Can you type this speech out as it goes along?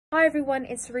Hi everyone,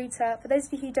 it's Ruta. For those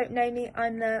of you who don't know me,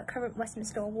 I'm the current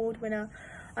Westminster Award winner.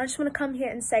 I just want to come here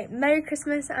and say Merry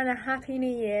Christmas and a Happy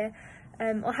New Year,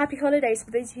 or Happy Holidays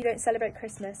for those of you who don't celebrate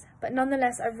Christmas. But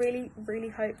nonetheless, I really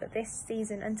hope that this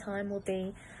season and time will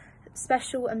be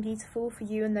special and beautiful for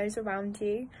you and those around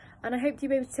you. And I hope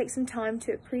you'll be able to take some time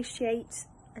to appreciate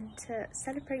and to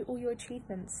celebrate all your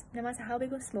achievements. No matter how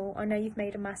big or small, I know you've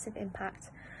made a massive impact.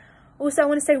 Also, I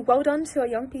want to say well done to our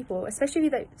young people, especially if you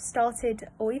that started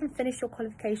or even finished your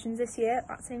qualifications this year.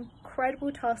 That's an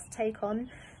incredible task to take on,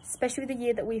 especially with the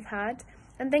year that we've had.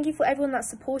 And thank you for everyone that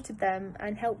supported them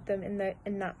and helped them in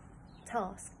that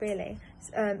task, really.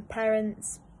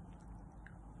 Parents,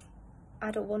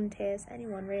 adult volunteers,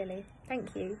 anyone really.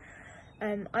 Thank you.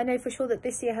 I know for sure that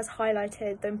this year has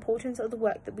highlighted the importance of the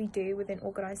work that we do within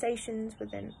organisations,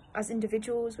 as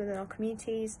individuals, within our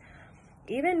communities,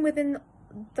 even within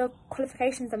the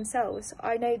qualifications themselves.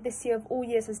 I know this year of all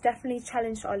years has definitely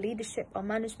challenged our leadership, our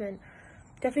management,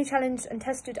 definitely challenged and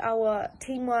tested our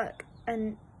teamwork,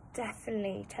 and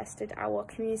definitely tested our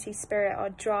community spirit, our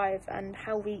drive, and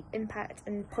how we impact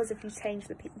and positively change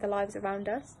the lives around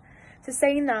us. So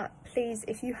saying that, please,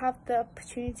 if you have the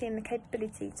opportunity and the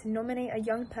capability to nominate a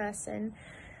young person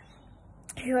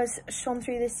who has shone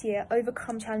through this year,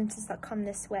 overcome challenges that come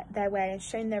their way and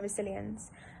shown their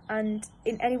resilience, and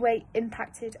in any way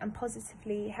impacted and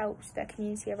positively helped their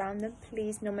community around them,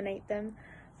 please nominate them.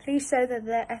 Please show that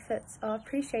their efforts are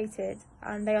appreciated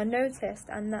and they are noticed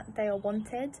and that they are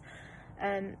wanted,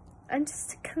 and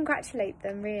just to congratulate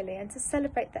them really and to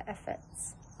celebrate their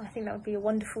efforts. I think that would be a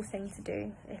wonderful thing to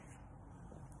do,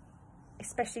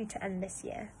 especially to end this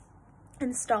year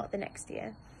and start the next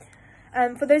year.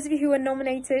 For those of you who were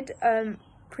nominated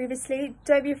previously,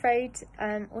 don't be afraid.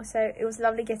 Also, it was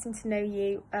lovely getting to know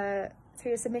you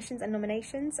through your submissions and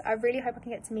nominations. I really hope I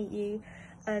can get to meet you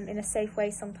in a safe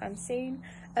way sometime soon.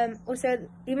 Also,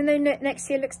 even though next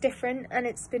year looks different and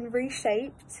it's been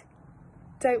reshaped,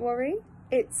 don't worry.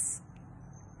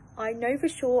 I know for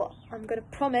sure, I'm going to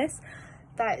promise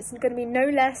that it's going to be no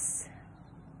less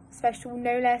special,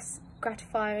 no less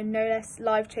gratifying, no less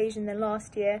life-changing than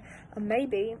last year, and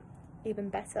maybe even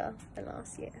better than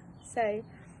last year. So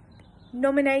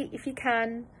nominate if you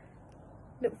can.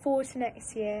 Look forward to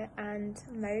next year, and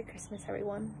Merry Christmas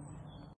everyone.